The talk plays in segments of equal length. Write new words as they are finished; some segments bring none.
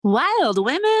Wild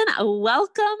women,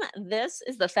 welcome. This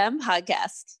is the Femme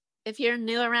Podcast. If you're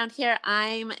new around here,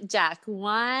 I'm Jack,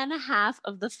 one half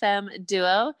of the Femme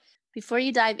duo. Before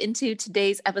you dive into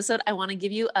today's episode, I want to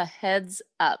give you a heads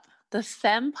up. The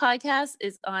Femme Podcast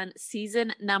is on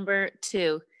season number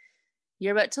 2.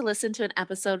 You're about to listen to an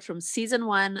episode from season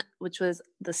 1, which was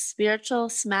the Spiritual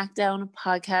Smackdown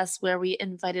podcast, where we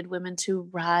invited women to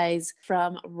rise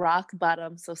from rock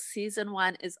bottom. So season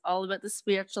 1 is all about the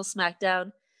spiritual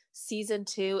smackdown. Season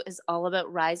 2 is all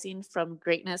about rising from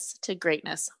greatness to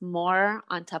greatness. More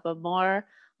on top of more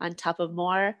on top of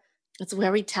more. It's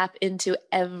where we tap into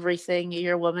everything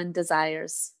your woman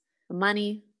desires. The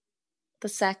money, the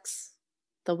sex,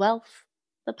 the wealth,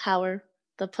 the power,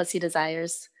 the pussy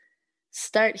desires.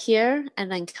 Start here and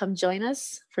then come join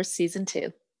us for season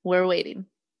 2. We're waiting.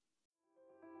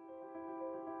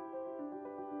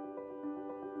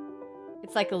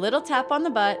 It's like a little tap on the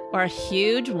butt or a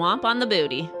huge womp on the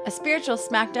booty. A spiritual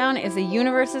smackdown is the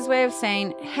universe's way of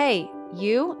saying, hey,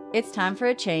 you, it's time for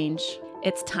a change.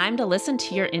 It's time to listen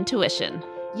to your intuition.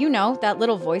 You know, that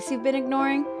little voice you've been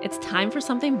ignoring? It's time for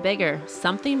something bigger,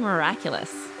 something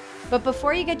miraculous. But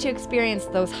before you get to experience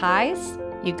those highs,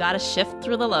 you gotta shift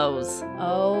through the lows.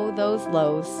 Oh, those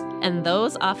lows. And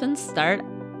those often start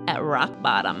at rock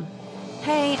bottom.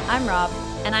 Hey, I'm Rob.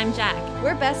 And I'm Jack.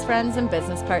 We're best friends and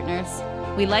business partners.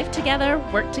 We life together,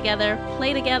 work together,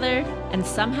 play together, and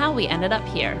somehow we ended up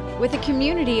here. With a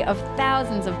community of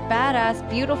thousands of badass,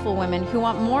 beautiful women who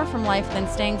want more from life than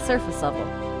staying surface level.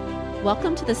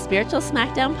 Welcome to the Spiritual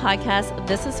Smackdown podcast.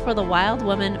 This is for the wild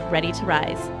woman ready to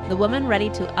rise. The woman ready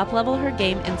to up-level her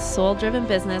game in soul-driven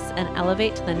business and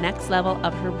elevate to the next level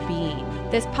of her being.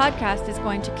 This podcast is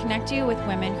going to connect you with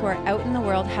women who are out in the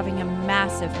world having a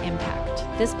massive impact.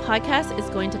 This podcast is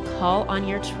going to call on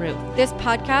your truth. This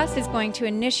podcast is going to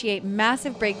initiate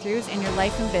massive breakthroughs in your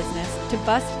life and business to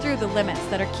bust through the limits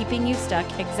that are keeping you stuck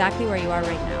exactly where you are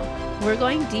right now. We're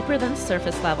going deeper than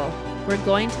surface level. We're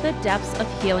going to the depths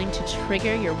of healing to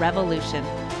trigger your revolution.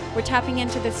 We're tapping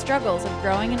into the struggles of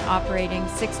growing and operating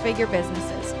six-figure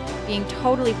businesses, being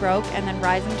totally broke and then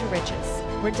rising to riches.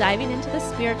 We're diving into the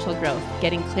spiritual growth,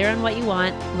 getting clear on what you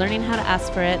want, learning how to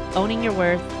ask for it, owning your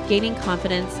worth, gaining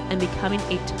confidence, and becoming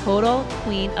a total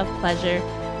queen of pleasure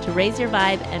to raise your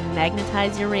vibe and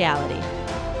magnetize your reality.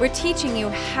 We're teaching you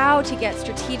how to get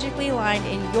strategically aligned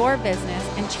in your business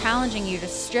and challenging you to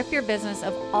strip your business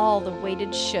of all the weighted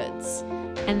shoulds.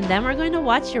 And then we're going to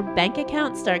watch your bank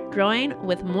account start growing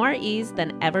with more ease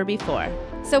than ever before.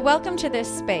 So welcome to this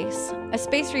space, a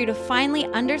space for you to finally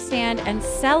understand and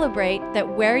celebrate that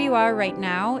where you are right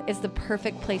now is the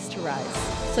perfect place to rise.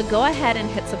 So go ahead and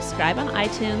hit subscribe on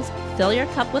iTunes, fill your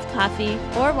cup with coffee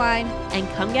or wine, and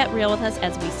come get real with us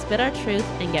as we spit our truth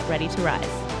and get ready to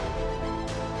rise.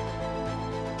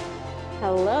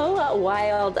 Hello,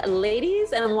 wild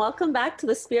ladies, and welcome back to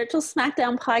the Spiritual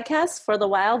Smackdown podcast for the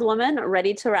wild woman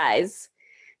ready to rise.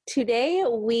 Today,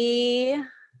 we're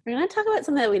going to talk about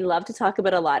something that we love to talk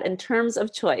about a lot in terms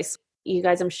of choice. You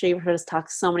guys, I'm sure you've heard us talk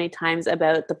so many times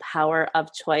about the power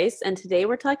of choice, and today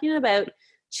we're talking about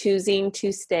choosing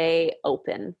to stay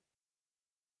open.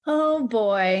 Oh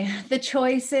boy, the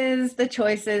choices.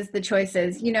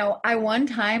 You know, I one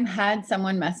time had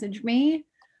someone message me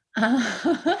on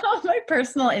my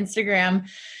personal Instagram,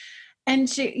 and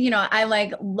she, you know, I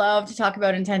love to talk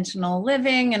about intentional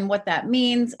living and what that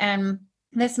means. And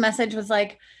this message was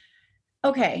like,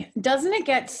 okay, doesn't it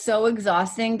get so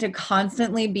exhausting to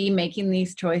constantly be making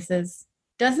these choices?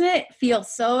 Doesn't it feel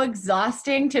so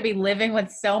exhausting to be living with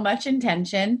so much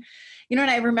intention? You know,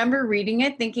 and I remember reading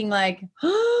it thinking like,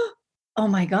 oh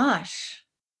my gosh,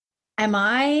 am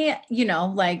I, you know,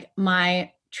 like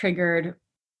my triggered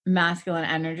masculine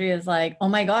energy is like, oh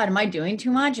my God, am I doing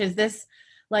too much? Is this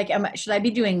like, should I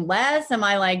be doing less? Am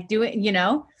I like doing, you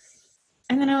know?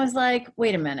 And then I was like,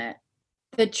 wait a minute.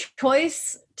 The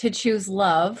choice to choose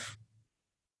love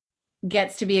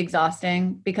gets to be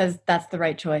exhausting because that's the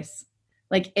right choice.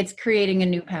 Like it's creating a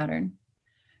new pattern,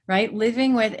 right?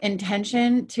 Living with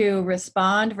intention to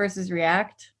respond versus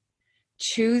react,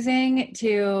 choosing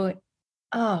to,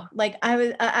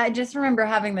 I just remember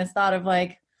having this thought of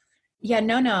like, yeah,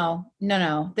 no.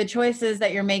 The choices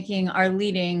that you're making are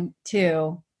leading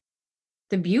to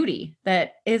the beauty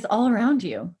that is all around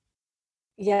you.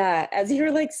 Yeah, as you were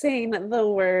like saying the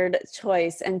word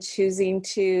choice and choosing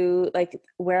to like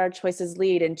where our choices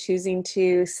lead and choosing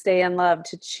to stay in love,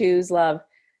 to choose love.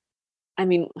 I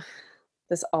mean,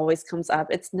 this always comes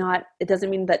up. It doesn't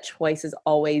mean that choice is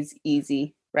always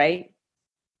easy, right?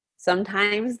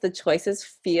 Sometimes the choices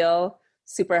feel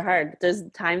super hard. There's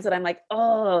times that I'm like,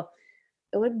 oh,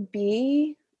 it would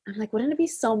be I'm like, wouldn't it be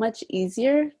so much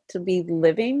easier to be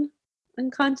living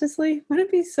unconsciously? Wouldn't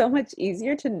it be so much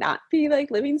easier to not be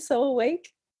like living so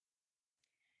awake?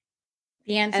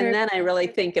 The answer. And then I really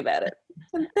think about it.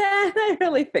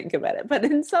 But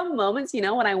in some moments,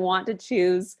 when I want to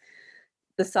choose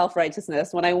the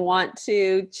self-righteousness, when I want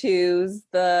to choose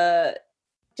the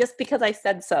just because I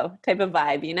said so type of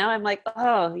vibe, I'm like,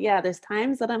 oh yeah, there's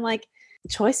times that I'm like,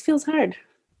 choice feels hard.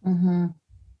 Mm-hmm.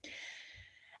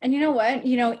 And you know what?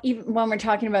 Even when we're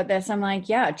talking about this, I'm like,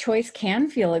 yeah, choice can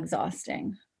feel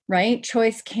exhausting, right?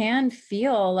 Choice can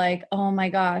feel like, oh my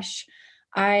gosh,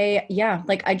 I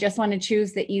just want to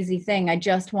choose the easy thing. I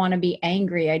just want to be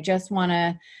angry. I just want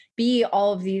to be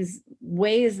all of these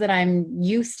ways that I'm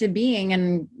used to being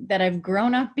and that I've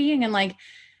grown up being. And like,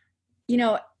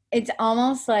 it's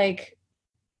almost like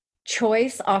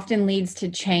choice often leads to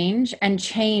change, and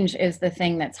change is the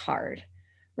thing that's hard,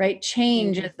 right?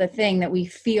 Change is the thing that we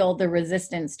feel the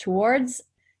resistance towards.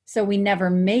 So we never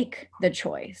make the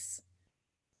choice.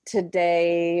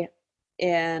 Today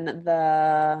in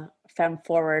the Femme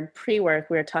Forward pre-work,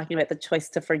 we were talking about the choice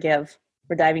to forgive.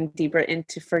 We're diving deeper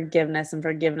into forgiveness and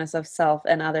forgiveness of self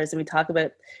and others. And we're talking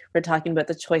about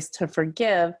the choice to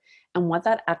forgive and what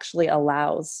that actually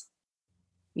allows.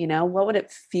 What would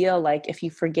it feel like if you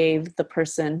forgave the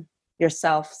person,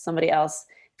 yourself, somebody else,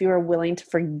 if you were willing to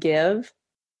forgive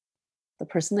the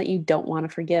person that you don't want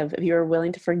to forgive, if you were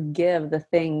willing to forgive the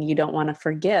thing you don't want to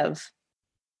forgive?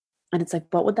 And it's like,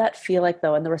 what would that feel like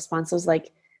though? And the response was like,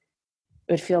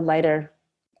 it would feel lighter.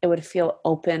 It would feel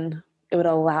open. It would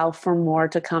allow for more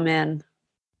to come in.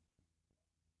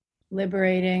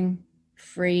 Liberating,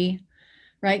 free,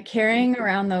 right? Carrying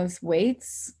around those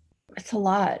weights, it's a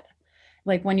lot.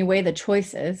 Like when you weigh the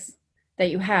choices that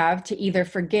you have to either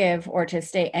forgive or to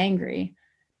stay angry,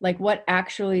 like what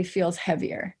actually feels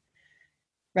heavier,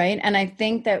 right? And I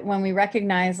think that when we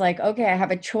recognize like, okay, I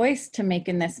have a choice to make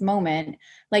in this moment,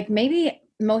 like maybe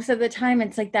most of the time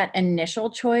it's like that initial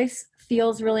choice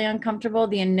feels really uncomfortable.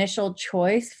 The initial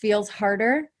choice feels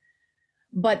harder,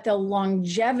 but the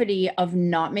longevity of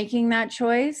not making that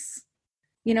choice,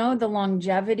 the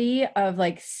longevity of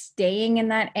like staying in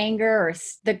that anger or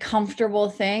the comfortable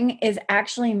thing is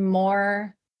actually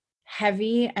more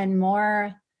heavy and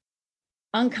more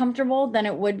uncomfortable than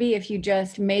it would be if you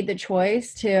just made the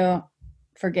choice to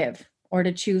forgive or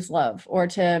to choose love or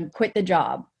to quit the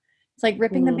job. It's like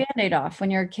ripping the Band-Aid off when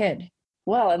you're a kid.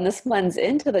 Well, and this blends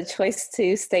into the choice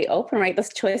to stay open, right?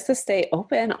 This choice to stay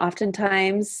open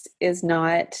oftentimes is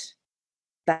not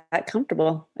that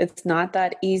comfortable. It's not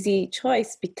that easy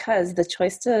choice, because the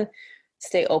choice to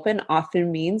stay open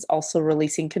often means also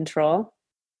releasing control.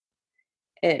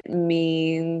 It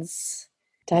means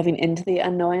diving into the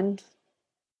unknown.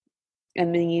 It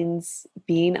means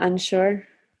being unsure.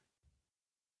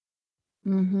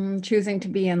 Choosing to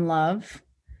be in love,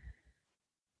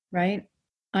 right?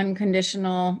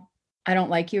 Unconditional, I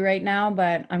don't like you right now,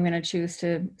 but I'm going to choose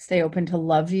to stay open to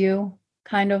love you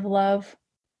kind of love.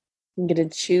 I'm going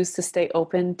to choose to stay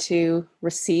open to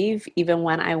receive, even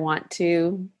when I want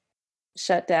to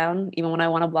shut down, even when I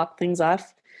want to block things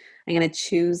off. I'm going to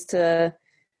choose to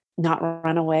not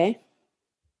run away.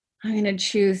 I'm going to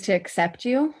choose to accept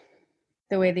you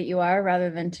the way that you are rather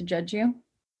than to judge you.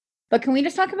 But can we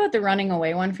just talk about the running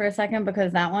away one for a second?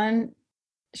 Because that one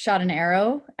shot an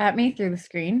arrow at me through the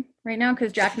screen right now,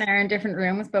 because Jack and I are in different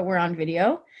rooms, but we're on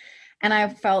video. And I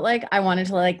felt like I wanted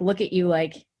to like look at you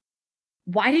like,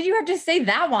 why did you have to say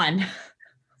that one?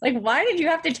 Like, why did you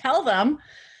have to tell them?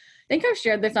 I think I've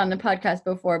shared this on the podcast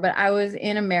before, but I was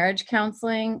in a marriage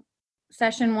counseling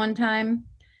session one time,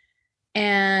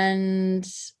 and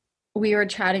we were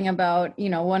chatting about,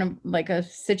 one of like a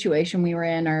situation we were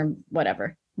in or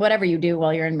whatever you do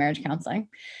while you're in marriage counseling.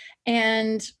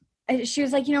 And she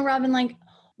was like, Robin, like,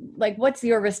 what's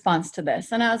your response to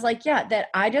this? And I was like, yeah, that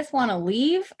I just want to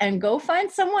leave and go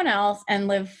find someone else and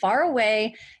live far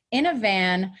away in a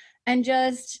van. And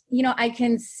just, I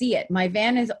can see it. My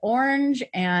van is orange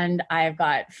and I've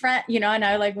got and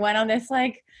I like went on this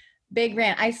like big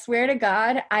rant. I swear to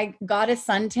God, I got a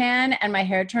suntan and my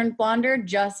hair turned blonder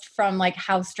just from like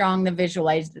how strong the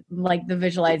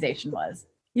visualization was.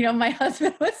 My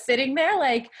husband was sitting there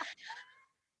like,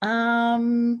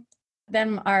 then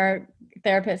our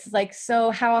therapist is like,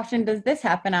 so how often does this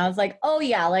happen? I was like, oh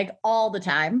yeah, like all the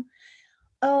time.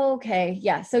 Okay.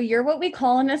 Yeah. So you're what we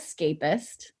call an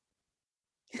escapist.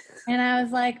 And I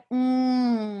was like,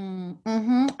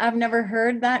 I've never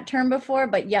heard that term before,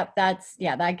 but yep,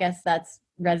 I guess that's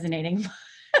resonating.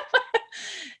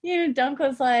 Dunk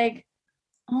was like,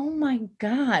 oh my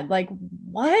God, like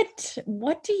what?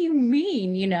 What do you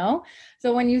mean?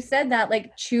 So when you said that,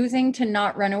 like choosing to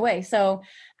not run away. So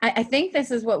I think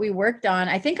this is what we worked on.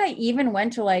 I think I even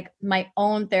went to like my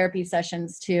own therapy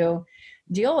sessions to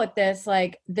deal with this,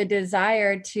 like the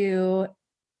desire to,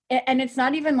 and it's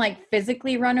not even like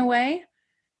physically run away.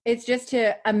 It's just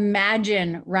to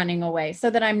imagine running away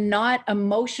so that I'm not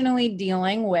emotionally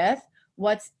dealing with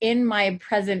what's in my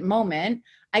present moment.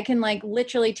 I can like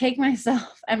literally take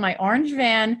myself and my orange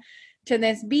van to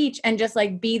this beach and just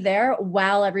like be there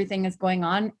while everything is going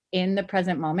on in the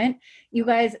present moment. You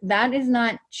guys, that is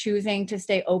not choosing to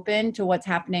stay open to what's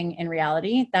happening in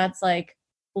reality. That's like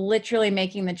literally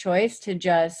making the choice to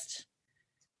just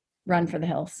run for the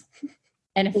hills.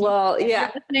 And if you're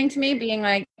listening to me being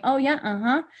like, oh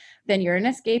yeah, then you're an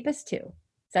escapist too.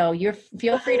 So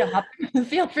feel free to hop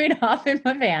in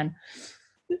my van.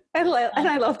 I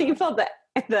love that you felt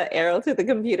the arrow through the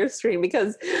computer screen,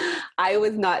 because I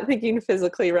was not thinking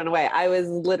physically run away. I was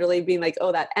literally being like,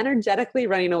 oh, that energetically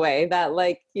running away, that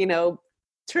like,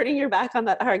 turning your back on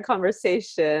that hard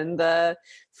conversation, the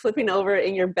flipping over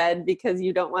in your bed because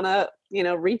you don't want to,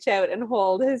 reach out and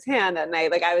hold his hand at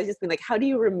night. Like I was just being like, how do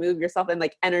you remove yourself and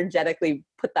like energetically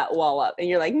put that wall up? And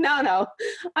you're like, no,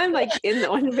 I'm like in the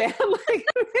one van, like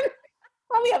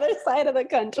on the other side of the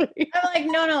country. I'm like,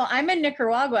 no, I'm in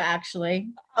Nicaragua actually.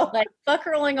 Oh. Like fuck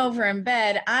rolling over in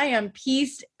bed. I am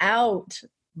peaced out.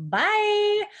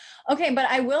 Bye. Okay, but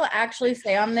I will actually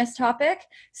stay on this topic.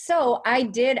 So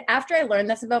after I learned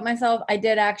this about myself, I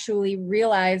did actually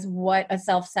realize what a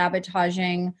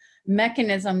self-sabotaging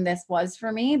mechanism this was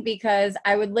for me, because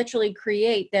I would literally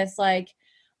create this like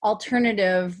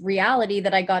alternative reality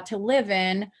that I got to live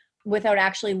in without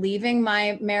actually leaving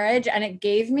my marriage. And it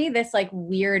gave me this like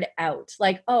weird out.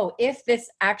 Like, oh, if this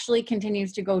actually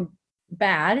continues to go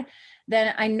bad,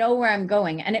 then I know where I'm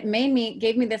going. And it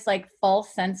gave me this like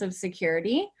false sense of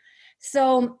security.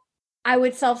 So I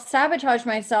would self-sabotage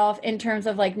myself in terms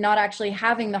of like not actually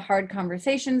having the hard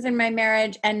conversations in my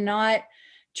marriage and not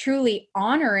truly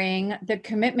honoring the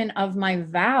commitment of my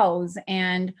vows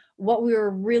and what we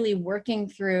were really working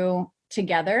through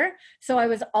together. So I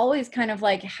was always kind of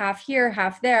like half here,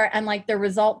 half there. And like the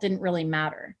result didn't really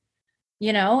matter,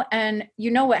 and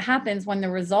what happens when the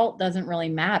result doesn't really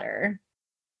matter?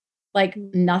 Like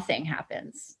nothing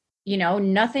happens,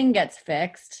 nothing gets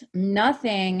fixed,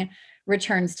 nothing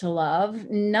returns to love,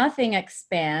 nothing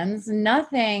expands,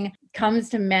 nothing comes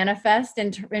to manifest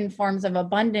in forms of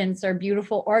abundance or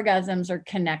beautiful orgasms or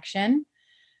connection.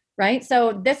 Right.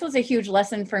 So this was a huge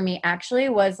lesson for me, actually,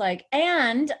 was like,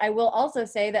 and I will also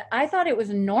say that I thought it was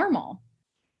normal.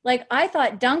 Like I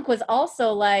thought Dunk was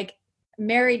also like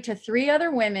married to 3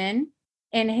 other women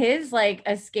in his like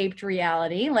escaped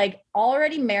reality, like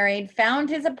already married, found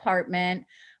his apartment,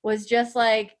 was just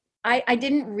like, I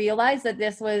didn't realize that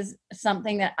this was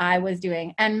something that I was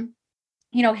doing. And,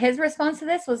 his response to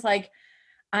this was like,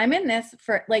 I'm in this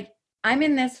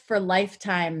for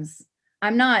lifetimes.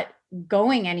 I'm not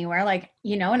going anywhere. Like,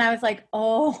 and I was like,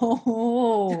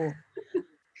 oh,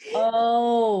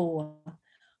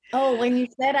 when you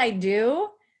said I do,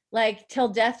 like till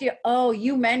death,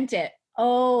 you meant it.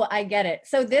 Oh, I get it.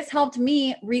 So this helped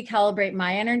me recalibrate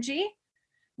my energy,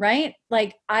 right?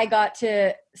 Like I got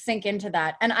to sink into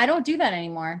that. And I don't do that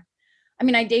anymore. I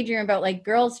mean, I daydream about like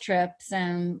girls' trips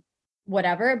and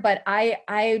whatever, but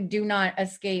I do not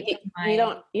escape.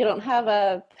 You don't have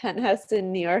a penthouse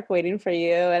in New York waiting for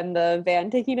you and the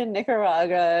van taking to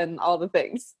Nicaragua and all the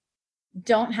things.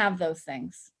 Don't have those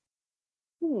things.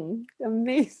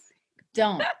 Amazing.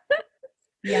 Don't.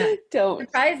 Yeah. Don't.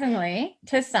 Surprisingly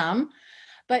to some,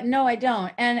 but no, I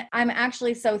don't. And I'm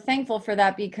actually so thankful for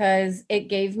that, because it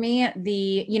gave me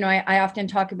I often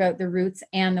talk about the roots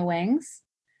and the wings.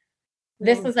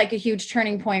 This was like a huge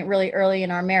turning point really early in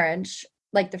our marriage,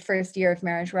 like the first year of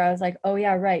marriage, where I was like, oh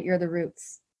yeah, right. You're the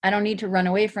roots. I don't need to run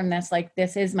away from this. Like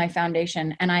this is my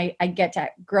foundation, and I get to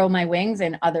grow my wings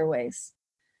in other ways.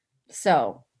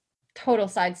 So total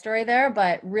side story there,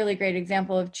 but really great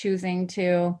example of choosing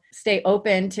to stay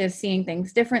open to seeing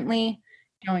things differently.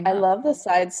 I love the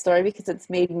side story because it's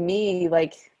made me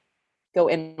like go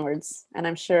inwards, and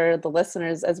I'm sure the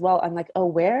listeners as well. I'm like, oh,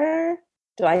 where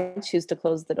do I choose to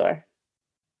close the door?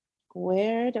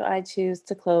 Where do I choose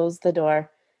to close the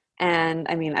door? And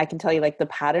I mean, I can tell you like the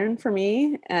pattern for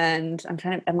me, and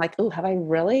I'm like, oh, have I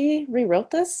really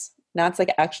rewrote this? Now it's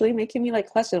like actually making me like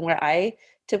question where I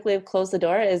typically have closed the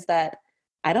door is that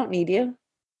I don't need you.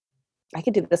 I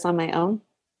could do this on my own.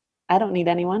 I don't need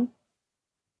anyone.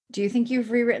 Do you think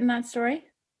you've rewritten that story?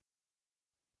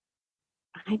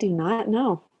 I do not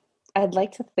know. I'd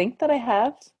like to think that I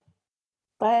have,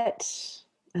 but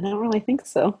I don't really think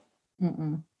so.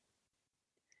 Mm-mm.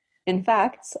 In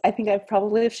fact, I think I've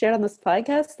probably shared on this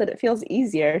podcast that it feels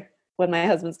easier when my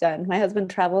husband's gone. My husband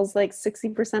travels like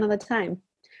 60% of the time.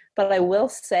 But I will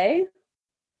say,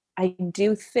 I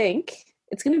do think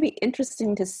it's going to be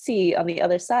interesting to see on the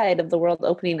other side of the world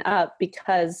opening up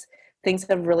because things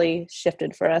have really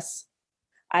shifted for us.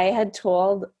 I had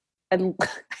told, and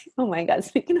oh my God,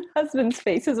 speaking of husbands'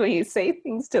 faces when you say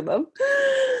things to them,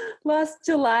 last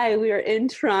July we were in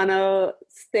Toronto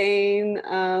staying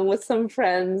with some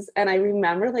friends, and I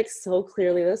remember like so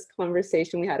clearly this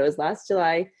conversation we had. It was last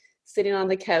July, sitting on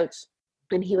the couch,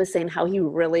 and he was saying how he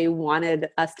really wanted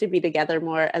us to be together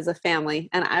more as a family,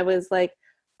 and I was like,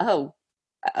 oh,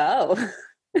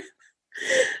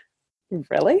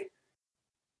 really?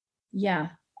 Yeah.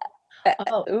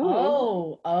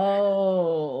 Ooh.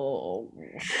 Oh.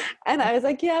 And I was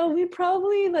like, yeah, we'd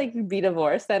probably like be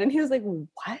divorced then. And he was like,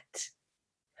 what?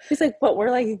 He's like, but we're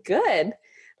like good.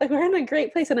 Like we're in a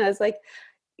great place. And I was like,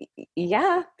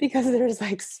 yeah, because there's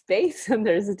like space and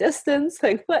there's distance.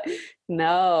 Like what?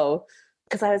 No.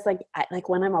 Because I was like, like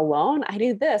when I'm alone, I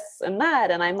do this and that.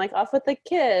 And I'm like off with the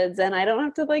kids and I don't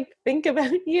have to like think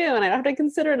about you and I don't have to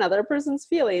consider another person's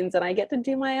feelings and I get to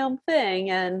do my own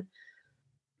thing. And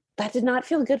that did not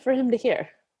feel good for him to hear.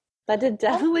 That did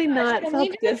definitely not feel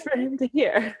good for him to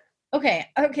hear. Okay.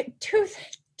 Two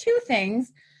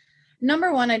things.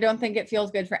 Number one, I don't think it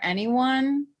feels good for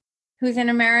anyone who's in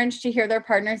a marriage to hear their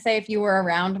partner say, if you were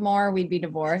around more, we'd be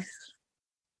divorced.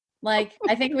 Like,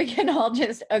 I think we can all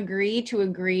just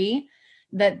agree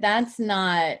that that's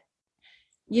not,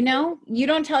 you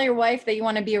don't tell your wife that you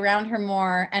want to be around her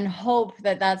more and hope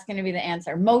that that's going to be the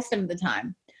answer most of the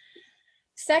time.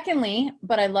 Secondly,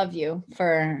 but I love you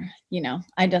for,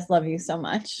 I just love you so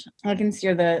much. I can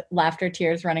see the laughter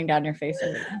tears running down your face.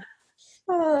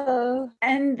 Oh.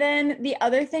 And then the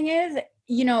other thing is,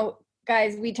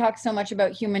 guys, we talk so much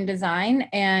about human design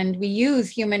and we use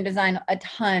human design a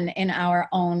ton in our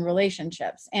own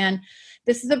relationships. And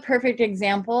this is a perfect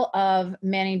example of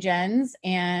Mani-Gens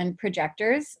and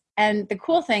projectors. And the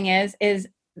cool thing is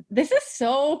this is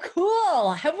so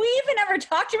cool. Have we even ever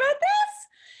talked about this?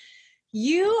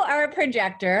 You are a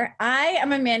projector. I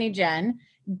am a Mani-Gen.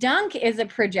 Dunk is a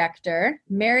projector,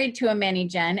 married to a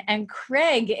Mani-Gen, and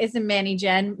Craig is a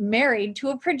Mani-Gen, married to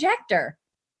a projector.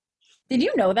 Did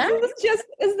you know that?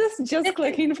 Is this just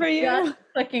clicking for you? Just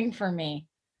clicking for me.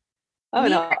 Oh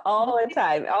no, all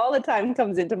the time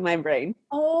comes into my brain.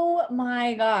 Oh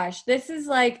my gosh. This is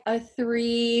like a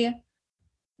 3,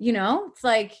 it's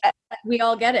like we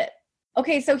all get it.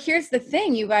 Okay, so here's the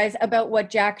thing, you guys, about what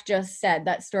Jack just said,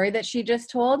 that story that she just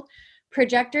told.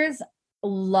 Projectors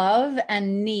love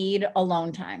and need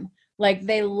alone time. Like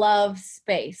they love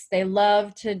space. They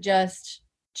love to just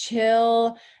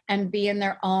chill and be in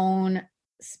their own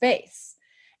space.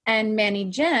 And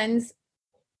Mani-Gens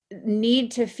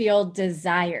need to feel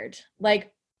desired.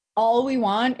 Like all we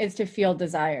want is to feel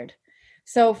desired.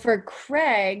 So for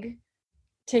Craig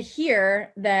to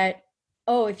hear that,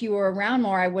 oh, if you were around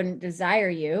more, I wouldn't desire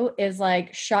you, is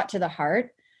like shot to the heart.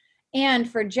 And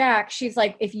for Jack, she's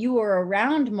like, if you were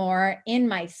around more in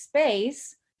my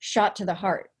space, shot to the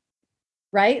heart.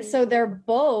 Right? So they're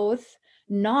both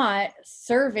not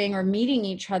serving or meeting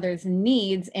each other's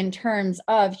needs in terms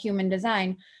of human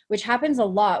design, which happens a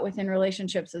lot within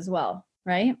relationships as well.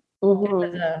 Right?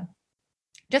 Mm-hmm.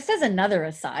 Just as another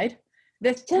aside,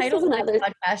 the title of my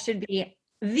podcast should be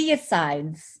The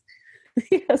Asides.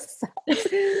 Yes.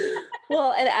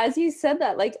 Well, and as you said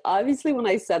that, like, obviously when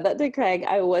I said that to Craig,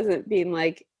 I wasn't being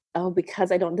like, oh,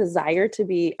 because I don't desire to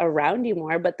be around you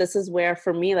more. But this is where,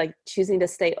 for me, like choosing to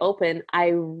stay open,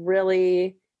 I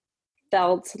really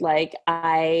felt like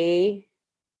I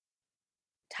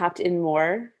tapped in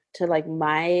more to like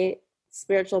my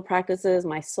spiritual practices,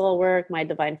 my soul work, my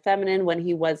divine feminine when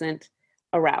he wasn't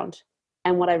around.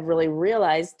 And what I've really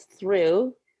realized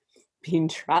through being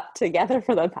trapped together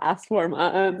for the past 4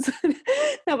 months,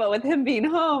 no, but with him being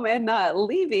home and not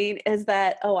leaving, is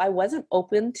that, I wasn't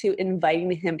open to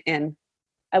inviting him in.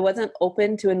 I wasn't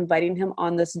open to inviting him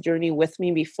on this journey with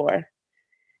me before.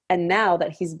 And now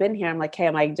that he's been here, I'm like, hey,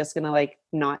 am I just going to like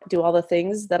not do all the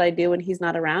things that I do when he's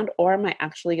not around? Or am I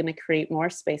actually going to create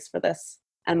more space for this?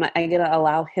 Am I going to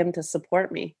allow him to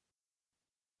support me?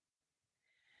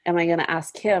 Am I going to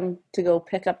ask him to go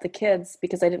pick up the kids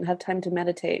because I didn't have time to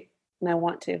meditate? And I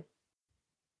want to.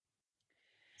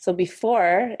 So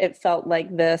before, it felt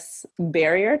like this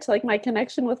barrier to like my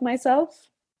connection with myself.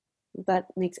 If that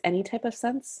makes any type of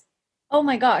sense? Oh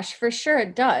my gosh, for sure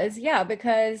it does. Yeah,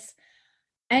 because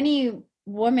any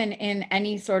woman in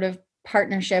any sort of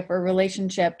partnership or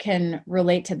relationship can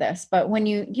relate to this. But when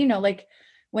like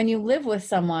when you live with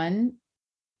someone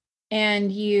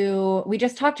and we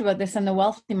just talked about this in the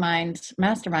Wealthy Mind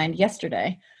Mastermind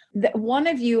yesterday, that one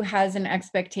of you has an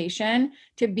expectation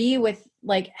to be with,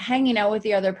 like, hanging out with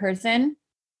the other person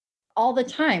all the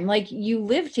time. Like, you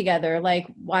live together. Like,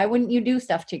 why wouldn't you do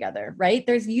stuff together? Right?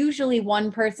 There's usually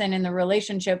one person in the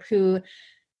relationship who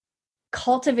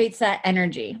cultivates that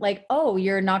energy. Like, oh,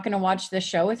 you're not going to watch this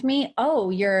show with me. Oh,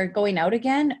 you're going out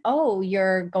again. Oh,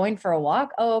 you're going for a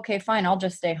walk. Oh, okay, fine. I'll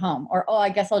just stay home. Or, oh, I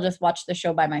guess I'll just watch the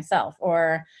show by myself.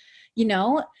 Or, you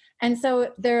know, and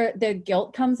so the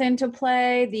guilt comes into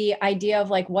play, the idea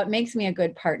of like, what makes me a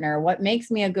good partner? What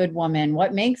makes me a good woman?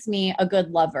 What makes me a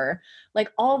good lover?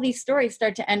 Like, all these stories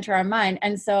start to enter our mind.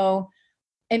 And so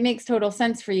it makes total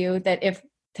sense for you that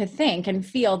to think and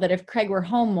feel that if Craig were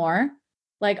home more,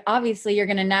 like, obviously you're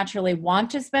going to naturally want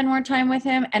to spend more time with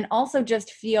him, and also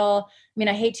just feel, I mean,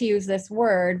 I hate to use this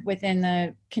word within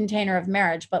the container of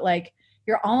marriage, but like,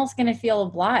 you're almost going to feel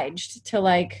obliged to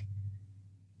like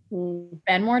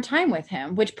spend more time with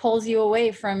him, which pulls you away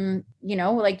from, you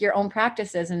know, like your own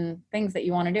practices and things that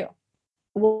you want to do.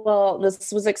 Well,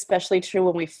 this was especially true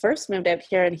when we first moved out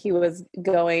here, and he was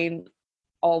going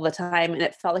all the time. And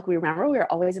it felt like we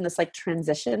were always in this like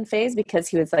transition phase, because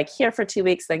he was like here for 2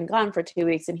 weeks, then gone for 2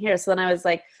 weeks and here. So then I was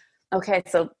like, okay,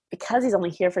 so because he's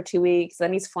only here for 2 weeks,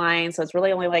 then he's flying, so it's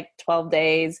really only like 12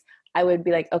 days. I would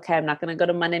be like, okay, I'm not going to go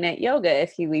to Monday night yoga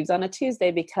if he leaves on a Tuesday,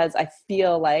 because I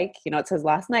feel like, you know, it's his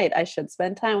last night, I should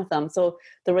spend time with him. So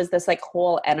there was this like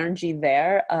whole energy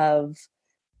there of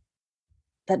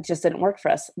that just didn't work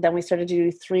for us. Then we started to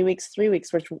do 3 weeks,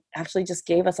 which actually just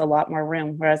gave us a lot more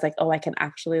room, where I was like, oh, I can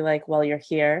actually, like, while you're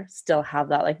here, still have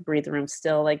that like breathe room,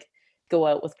 still like go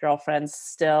out with girlfriends,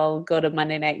 still go to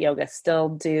Monday night yoga, still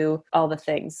do all the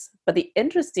things. But the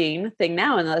interesting thing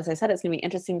now, and as I said, it's going to be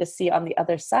interesting to see on the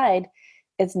other side,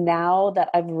 is now that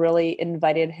I've really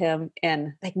invited him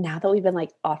in, like, now that we've been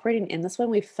like operating in this way,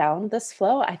 we've found this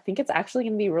flow, I think it's actually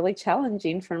going to be really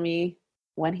challenging for me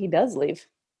when he does leave.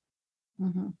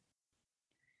 Mm-hmm.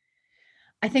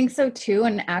 I think so too.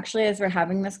 And actually, as we're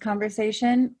having this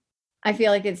conversation, I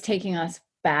feel like it's taking us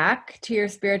back to your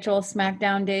spiritual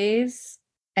smackdown days,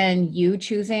 and you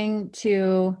choosing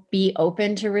to be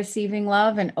open to receiving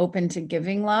love and open to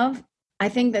giving love. I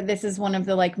think that this is one of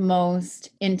the like most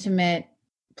intimate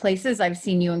places I've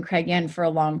seen you and Craig in for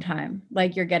a long time.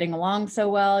 Like, you're getting along so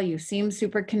well. You seem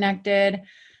super connected.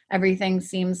 Everything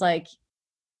seems like,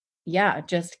 yeah,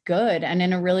 just good and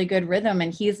in a really good rhythm.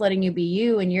 And he's letting you be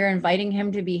you, and you're inviting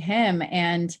him to be him.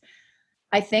 And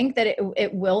I think that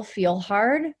it will feel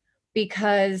hard,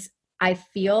 because I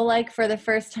feel like for the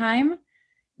first time,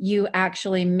 you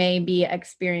actually may be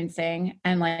experiencing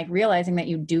and like realizing that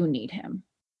you do need him,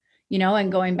 you know,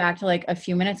 and going back to like a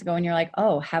few minutes ago, and you're like,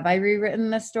 oh, have I rewritten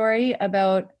the story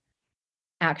about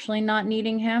actually not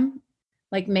needing him?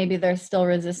 Like, maybe there's still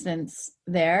resistance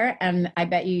there. And I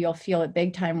bet you'll feel it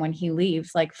big time when he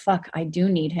leaves. Like, fuck, I do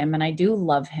need him, and I do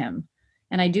love him,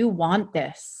 and I do want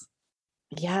this.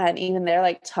 Yeah. And even they're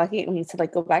like talking, when you said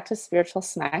like, go back to spiritual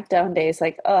smackdown days,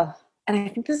 like, oh, and I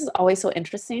think this is always so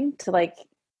interesting to like,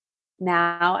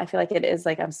 now I feel like it is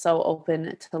like, I'm so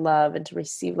open to love and to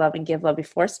receive love and give love.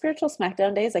 Before spiritual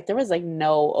smackdown days, like, there was like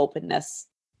no openness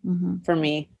for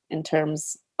me in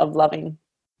terms of loving.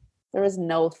 There was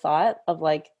no thought of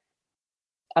like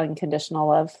unconditional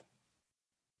love.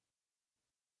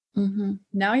 Mm-hmm.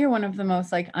 Now you're one of the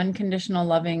most like unconditional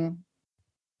loving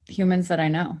humans that I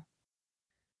know.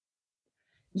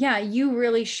 Yeah, you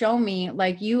really show me,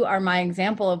 like, you are my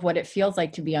example of what it feels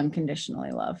like to be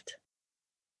unconditionally loved.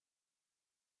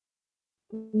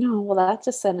 No, well, that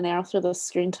just sent an arrow through the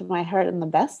screen to my heart in the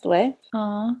best way.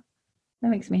 Aw, that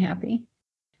makes me happy.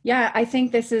 Yeah, I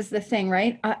think this is the thing,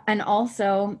 right? And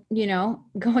also, you know,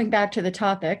 going back to the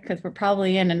topic, because we're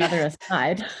probably in another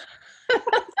aside.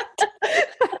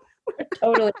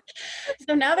 Totally.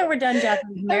 So now that we're done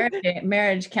Jackie's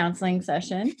marriage counseling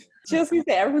session. Just gonna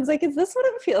say, everyone's like, is this what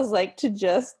it feels like to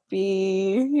just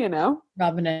be, you know?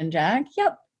 Robin and Jack?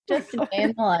 Yep. Just a day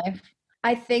in the life.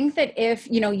 I think that if,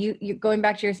 you know, you going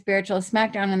back to your spiritual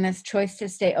smackdown and this choice to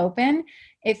stay open,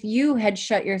 if you had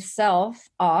shut yourself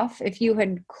off, if you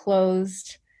had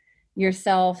closed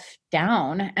yourself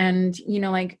down and, you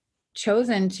know, like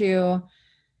chosen to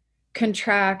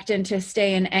contract and to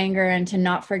stay in anger and to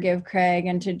not forgive Craig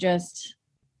and to just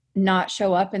not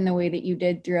show up in the way that you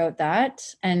did throughout that.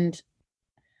 And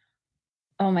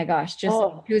oh my gosh, just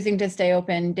choosing to stay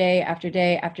open day after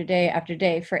day after day after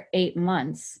day for 8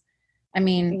 months. I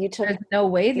mean, there's no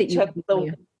way that you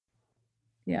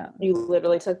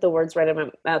literally took the words right out of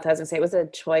my mouth. I was gonna say, it was a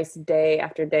choice day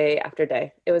after day after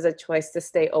day. It was a choice to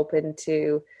stay open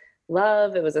to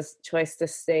love. It was a choice to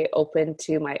stay open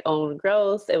to my own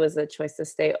growth. It was a choice to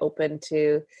stay open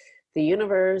to the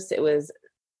universe. It was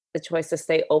a choice to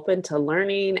stay open to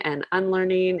learning and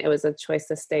unlearning. It was a choice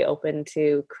to stay open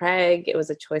to Craig. It was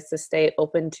a choice to stay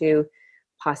open to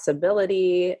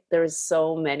possibility. There's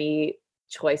so many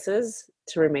choices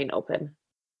to remain open.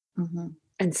 Mm-hmm.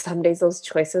 And some days those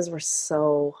choices were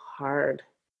so hard.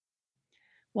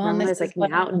 Well, and this is like,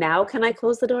 now can I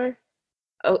close the door?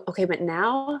 Oh, okay, but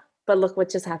look what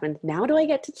just happened. Now do I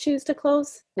get to choose to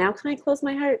close? Now can I close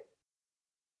my heart?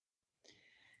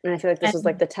 And I feel like this was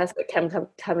like the test that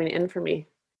kept coming in for me.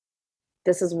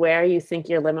 This is where you think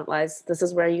your limit lies. This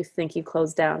is where you think you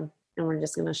close down. And we're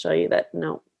just going to show you that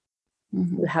no,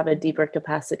 you have a deeper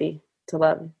capacity to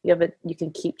love. You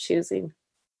can keep choosing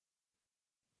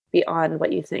beyond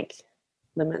what you think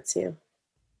limits you.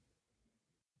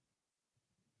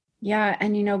 Yeah.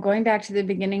 And, going back to the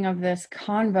beginning of this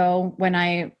convo, when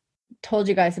I told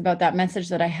you guys about that message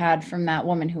that I had from that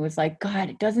woman who was like, God,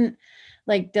 it doesn't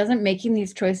making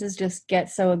these choices just get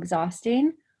so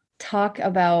exhausting? Talk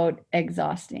about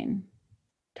exhausting.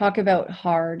 Talk about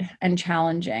hard and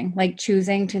challenging, like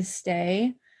choosing to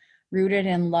stay rooted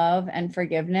in love and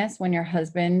forgiveness when your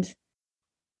husband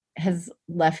has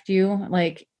left you,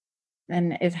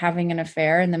 and is having an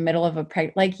affair in the middle of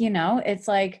it's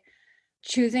like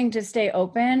choosing to stay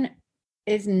open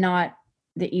is not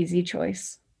the easy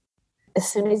choice. As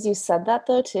soon as you said that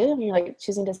though too, you're like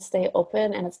choosing to stay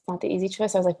open and it's not the easy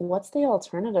choice. I was like, what's the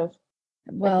alternative?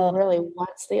 Well, really,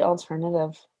 what's the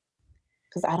alternative?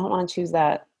 Because I don't want to choose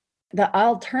that. The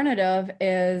alternative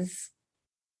is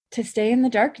to stay in the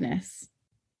darkness.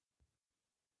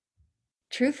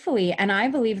 Truthfully. And I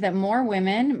believe that more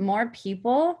women, more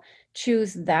people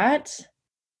choose that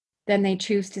than they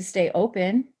choose to stay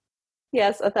open.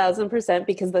 Yes, 1,000%.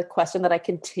 Because the question that I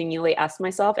continually asked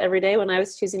myself every day when I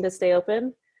was choosing to stay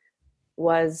open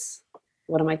was,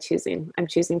 what am I choosing? I'm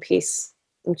choosing peace.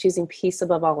 I'm choosing peace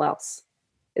above all else.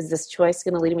 Is this choice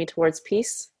going to lead me towards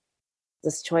peace?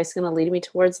 Is this choice going to lead me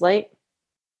towards light?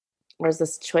 Or is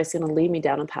this choice going to lead me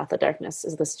down a path of darkness?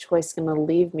 Is this choice going to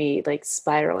leave me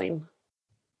spiraling?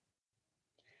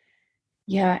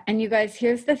 Yeah. And you guys,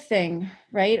 here's the thing,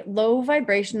 right? Low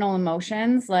vibrational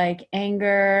emotions like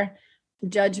anger,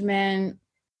 judgment,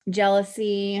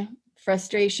 jealousy,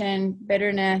 frustration,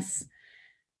 bitterness.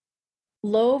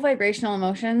 Low vibrational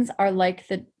emotions are like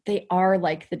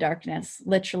the darkness.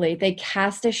 Literally, they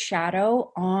cast a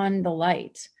shadow on the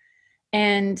light,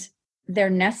 and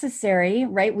they're necessary,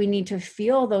 right? We need to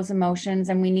feel those emotions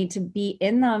and we need to be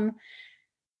in them.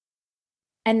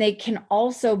 And they can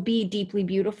also be deeply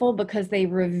beautiful because they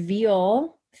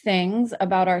reveal things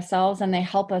about ourselves and they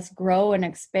help us grow and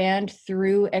expand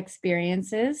through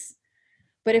experiences.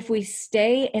 But if we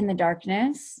stay in the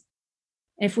darkness,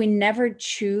 if we never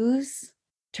choose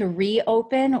to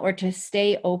reopen or to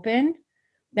stay open,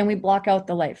 then we block out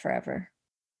the light forever.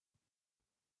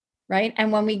 Right?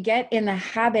 And when we get in the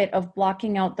habit of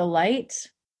blocking out the light,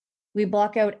 we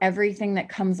block out everything that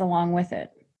comes along with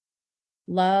it.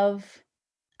 Love,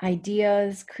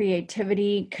 ideas,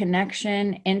 creativity,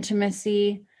 connection,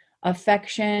 intimacy,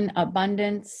 affection,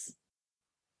 abundance,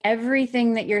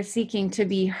 everything that you're seeking to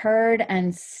be heard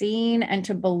and seen and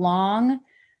to belong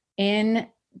in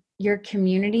your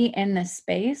community, in this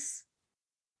space.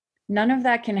 None of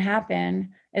that can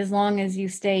happen as long as you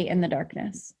stay in the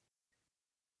darkness.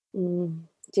 Do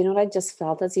you know what I just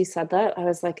felt as you said that? I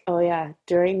was like, oh yeah,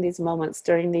 during these moments,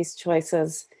 during these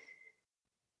choices,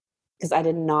 because I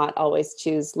did not always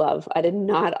choose love. I did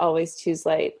not always choose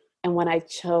light. And when I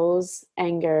chose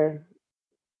anger,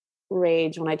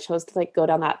 rage, when I chose to go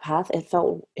down that path, it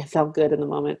felt good in the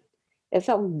moment. It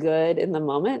felt good in the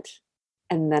moment.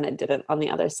 And then it didn't on the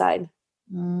other side.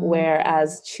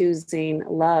 Whereas choosing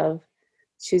love,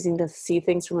 choosing to see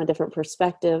things from a different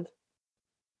perspective,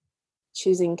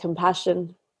 choosing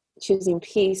compassion, choosing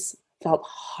peace felt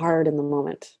hard in the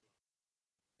moment.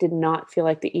 Did not feel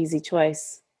like the easy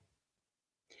choice.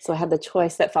 So I had the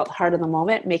choice that felt hard in the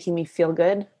moment, making me feel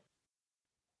good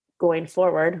going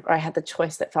forward, or I had the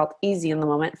choice that felt easy in the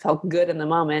moment, felt good in the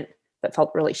moment, but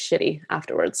felt really shitty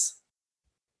afterwards.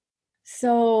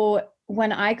 So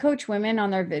when I coach women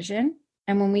on their vision,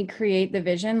 and when we create the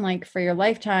vision, like for your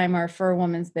lifetime or for a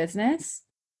woman's business,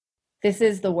 this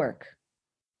is the work,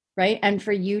 right? And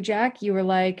for you, Jack, you were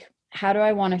like, how do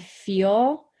I want to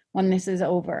feel when this is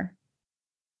over?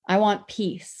 I want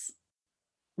peace.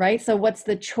 Right? So what's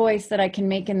the choice that I can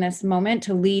make in this moment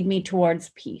to lead me towards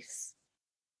peace?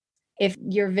 If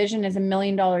your vision is $1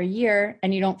 million a year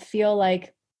and you don't feel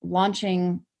like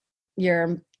launching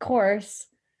your course,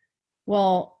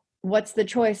 well, what's the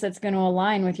choice that's going to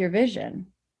align with your vision?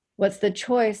 What's the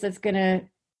choice that's going to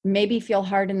maybe feel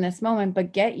hard in this moment,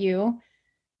 but get you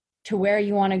to where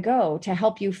you want to go, to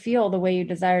help you feel the way you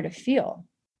desire to feel?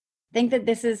 I think that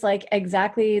this is like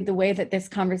exactly the way that this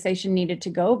conversation needed to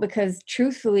go, because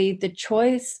truthfully, the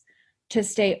choice to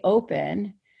stay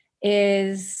open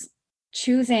is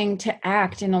choosing to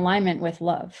act in alignment with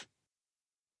love,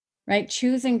 right?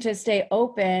 Choosing to stay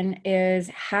open is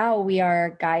how we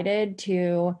are guided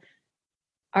to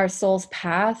our soul's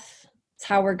path. It's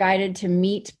how we're guided to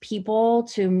meet people,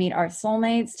 to meet our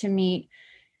soulmates, to meet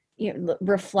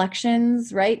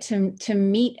reflections, right? To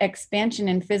meet expansion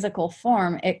in physical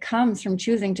form. It comes from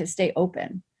choosing to stay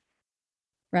open,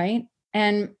 right?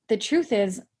 And the truth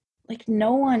is, like,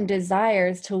 no one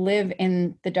desires to live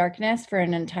in the darkness for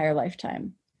an entire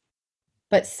lifetime.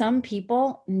 But some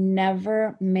people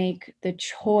never make the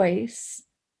choice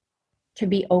to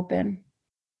be open.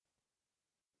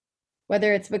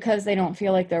 Whether it's because they don't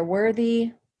feel like they're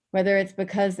worthy, whether it's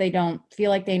because they don't feel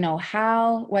like they know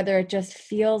how, whether it just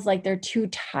feels like they're too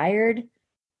tired,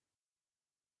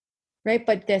 right?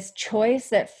 But this choice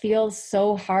that feels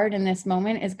so hard in this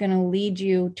moment is going to lead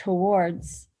you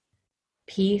towards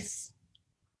peace,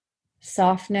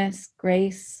 softness,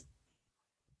 grace,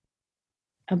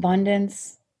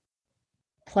 abundance,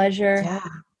 pleasure. Yeah.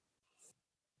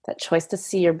 That choice to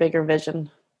see your bigger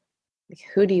vision. Like,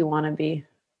 who do you want to be?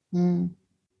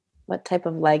 What type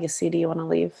of legacy do you want to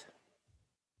leave?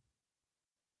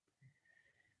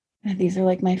 These are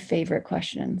like my favorite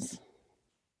questions.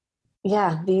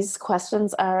 Yeah, these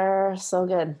questions are so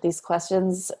good. These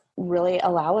questions really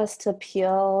allow us to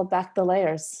peel back the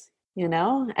layers,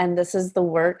 and this is the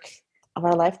work of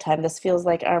our lifetime. This feels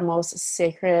like our most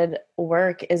sacred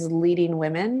work, is leading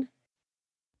women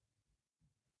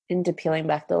into peeling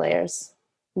back the layers,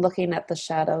 looking at the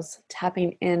shadows,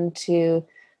 tapping into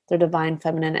their divine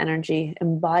feminine energy,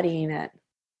 embodying it,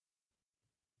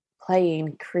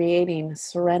 playing, creating,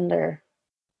 surrender,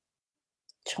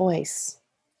 choice.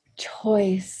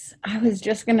 I was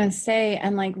just going to say,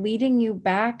 and like leading you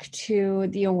back to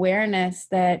the awareness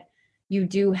that you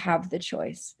do have the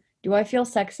choice. Do I feel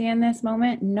sexy in this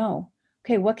moment? No.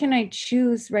 Okay, what can I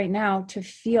choose right now to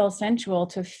feel sensual,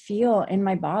 to feel in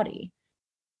my body?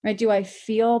 Right? Do I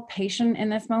feel patient in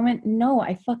this moment? No,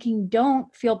 I fucking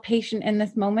don't feel patient in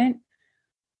this moment.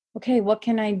 Okay, what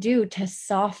can I do to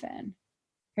soften?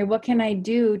 Right? What can I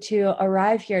do to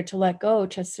arrive here, to let go,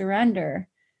 to surrender,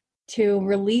 to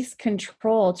release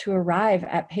control, to arrive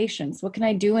at patience? What can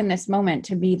I do in this moment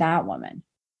to be that woman?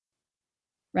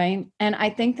 Right? And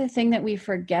I think the thing that we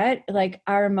forget, like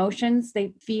our emotions,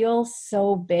 they feel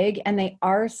so big, and they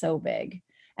are so big,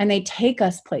 and they take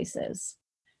us places.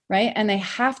 Right? And they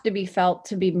have to be felt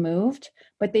to be moved,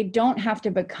 but they don't have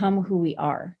to become who we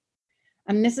are.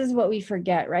 And this is what we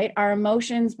forget, right? Our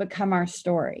emotions become our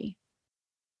story.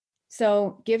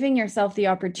 So giving yourself the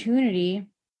opportunity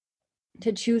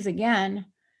to choose again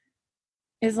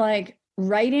is like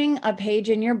writing a page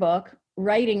in your book,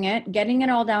 writing it, getting it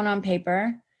all down on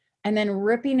paper, and then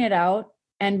ripping it out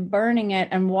and burning it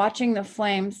and watching the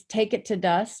flames take it to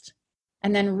dust,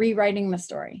 and then rewriting the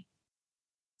story.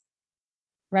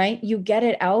 Right? You get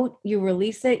it out, you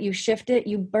release it, you shift it,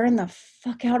 you burn the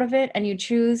fuck out of it, and you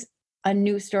choose a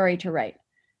new story to write,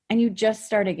 and you just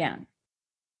start again.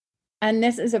 And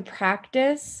this is a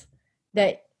practice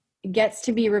that gets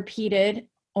to be repeated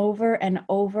over and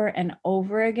over and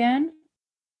over again.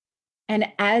 And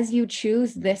as you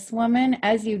choose this woman,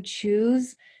 as you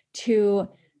choose to,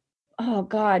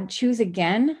 choose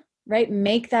again, right?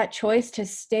 Make that choice to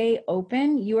stay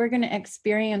open. You are going to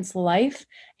experience life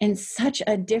in such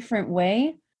a different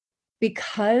way,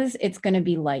 because it's going to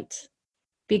be light,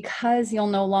 because you'll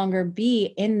no longer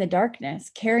be in the darkness,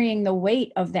 carrying the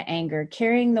weight of the anger,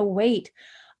 carrying the weight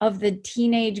of the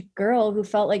teenage girl who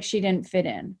felt like she didn't fit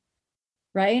in,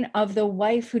 right? Of the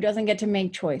wife who doesn't get to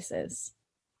make choices.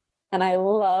 And I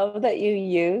love that you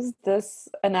use this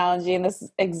analogy and this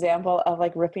example of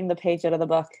like ripping the page out of the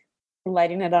book,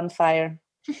 lighting it on fire.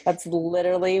 That's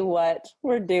literally what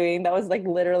we're doing. That was like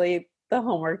literally the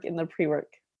homework in the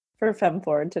pre-work for Femme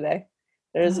Forward today.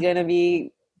 There's going to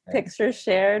be pictures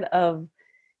shared of,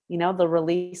 the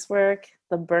release work,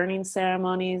 the burning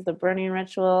ceremonies, the burning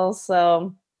rituals.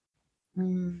 So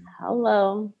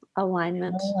hello,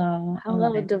 alignment.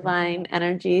 Hello, divine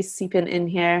energy seeping in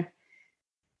here.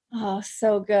 Oh,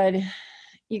 so good.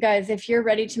 You guys, if you're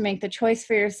ready to make the choice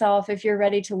for yourself, if you're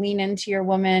ready to lean into your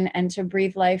woman and to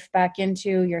breathe life back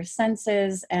into your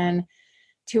senses and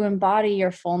to embody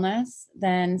your fullness,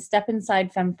 then step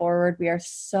inside Femme Forward. We are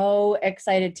so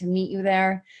excited to meet you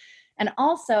there. And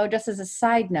also, just as a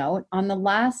side note, on the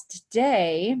last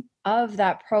day of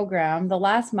that program, the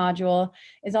last module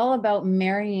is all about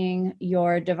marrying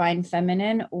your divine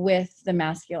feminine with the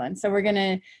masculine. So we're going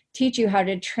to teach you how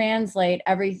to translate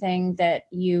everything that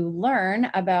you learn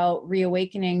about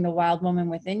reawakening the wild woman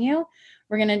within you.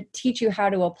 We're going to teach you how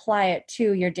to apply it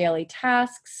to your daily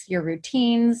tasks, your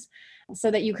routines, so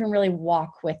that you can really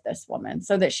walk with this woman,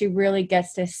 so that she really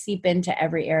gets to seep into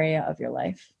every area of your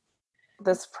life.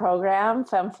 This program,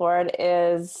 Femme Forward,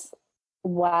 is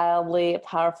wildly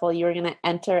powerful. You're going to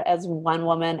enter as one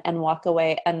woman and walk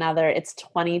away another. It's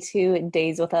 22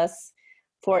 days with us,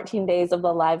 14 days of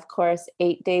the live course,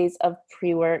 8 days of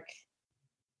pre-work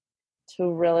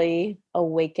to really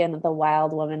awaken the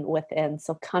wild woman within.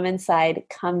 So come inside,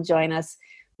 come join us.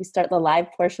 We start the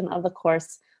live portion of the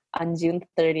course on June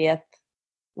 30th.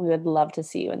 We would love to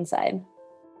see you inside.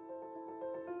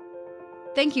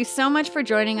 Thank you so much for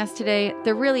joining us today.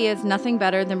 There really is nothing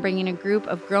better than bringing a group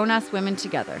of grown-ass women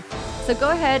together. So go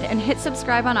ahead and hit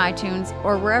subscribe on iTunes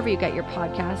or wherever you get your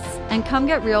podcasts, and come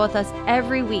get real with us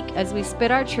every week as we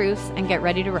spit our truths and get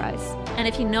ready to rise. And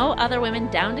if you know other women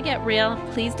down to get real,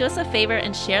 please do us a favor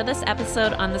and share this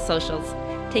episode on the socials.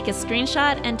 Take a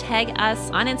screenshot and tag us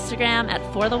on Instagram at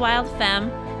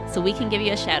ForTheWildFemme so we can give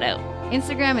you a shout out.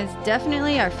 Instagram is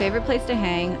definitely our favorite place to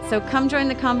hang, so come join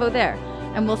the combo there.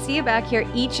 And we'll see you back here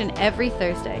each and every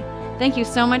Thursday. Thank you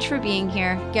so much for being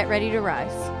here. Get ready to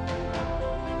rise.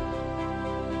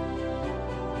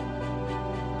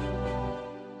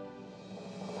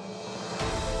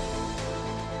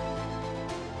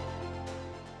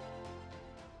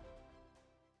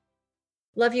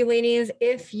 Love you, ladies.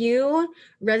 If you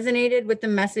resonated with the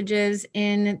messages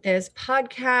in this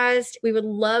podcast, we would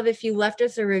love if you left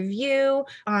us a review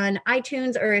on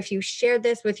iTunes, or if you shared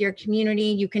this with your community.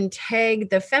 You can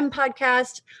tag the Femme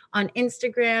Podcast on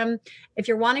Instagram. If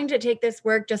you're wanting to take this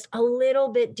work just a little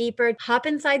bit deeper, hop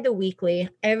inside the weekly.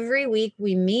 Every week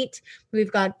we meet.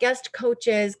 We've got guest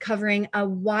coaches covering a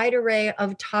wide array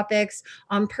of topics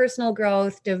on personal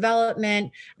growth,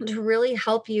 development, to really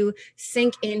help you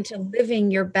sink into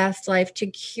living your best life, to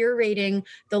curating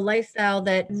the lifestyle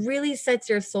that really sets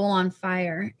your soul on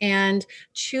fire. And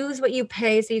choose what you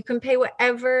pay. So you can pay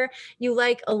whatever you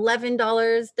like, $11,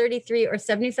 $33, or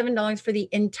 $77 for the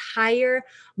entire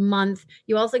month.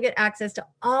 You also get access to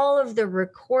all of the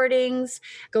recordings.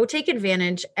 Go take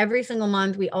advantage. Every single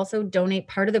month, we also donate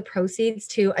part of the proceeds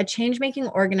to a change-making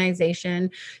organization.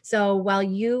 So while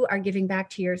you are giving back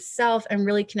to yourself and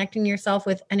really connecting yourself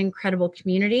with an incredible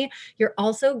community, you're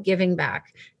also giving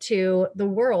back to the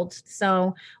world.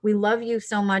 So we love you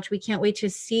so much. We can't wait to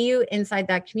see you inside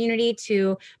that community,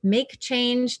 to make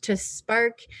change, to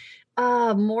spark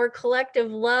more collective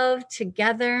love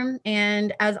together.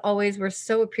 And as always, we're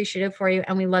so appreciative for you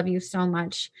and we love you so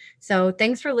much. So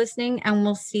thanks for listening, and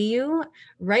we'll see you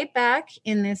right back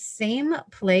in this same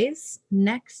place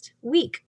next week.